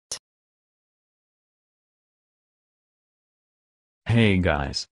Hey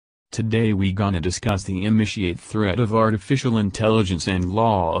guys. Today we gonna discuss the immediate threat of artificial intelligence and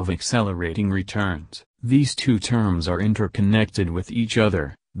law of accelerating returns. These two terms are interconnected with each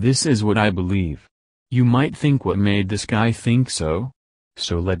other, this is what I believe. You might think, what made this guy think so?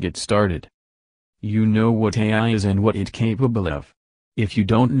 So let's get started. You know what AI is and what it's capable of. If you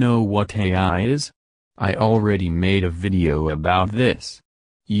don't know what AI is, I already made a video about this.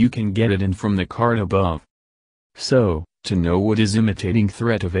 You can get it in from the card above. So, to know what is imitating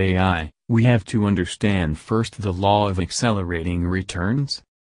threat of AI, we have to understand first the law of accelerating returns.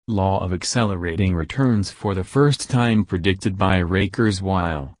 Law of accelerating returns for the first time predicted by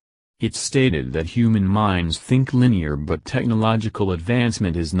Kurzweil. It stated that human minds think linear, but technological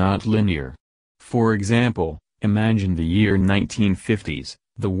advancement is not linear. For example, imagine the year 1950s,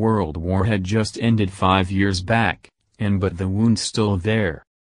 the World War had just ended 5 years back, but the wound's still there.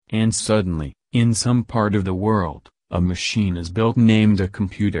 And suddenly, in some part of the world, a machine is built named a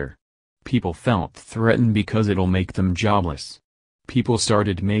computer. People felt threatened because it'll make them jobless. People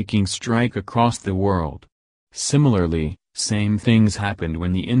started making strike across the world. Similarly, same things happened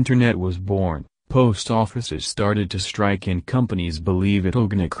when the internet was born. Post offices started to strike and companies believe it'll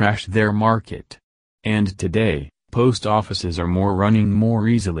gonna crash their market. And today, post offices are running more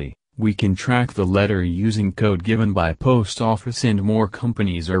easily. We can track the letter using code given by post office, and more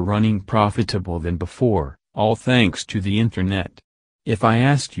companies are running profitable than before, all thanks to the internet. If I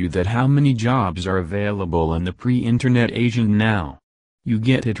asked you that how many jobs are available in the pre-internet age now, you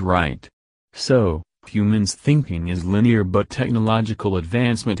get it right. So, humans' thinking is linear but technological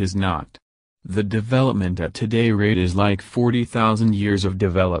advancement is not. The development at today's rate is like 40,000 years of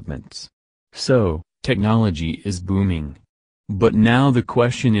developments. So, technology is booming. But now the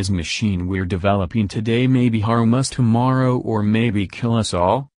question is, machine we're developing today maybe harm us tomorrow or maybe kill us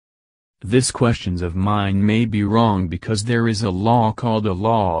all? This questions of mine may be wrong, because there is a law called a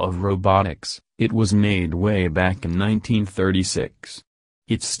law of robotics. It was made way back in 1936.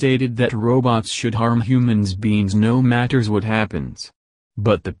 It stated that robots should harm humans beings no matters what happens.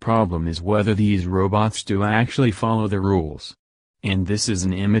 But the problem is whether these robots do actually follow the rules. And this is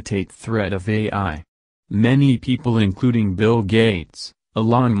an immediate threat of AI. Many people including Bill Gates,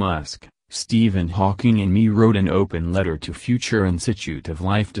 Elon Musk, Stephen Hawking and me wrote an open letter to Future Institute of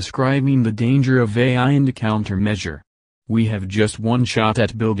Life describing the danger of AI and a countermeasure. We have just one shot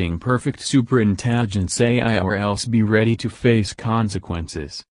at building perfect superintelligence AI, or else be ready to face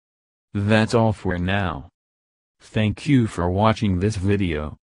consequences. That's all for now. Thank you for watching this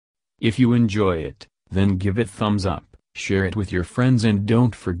video. If you enjoy it, then give it thumbs up. Share it with your friends and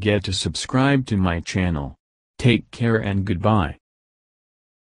don't forget to subscribe to my channel. Take care and goodbye.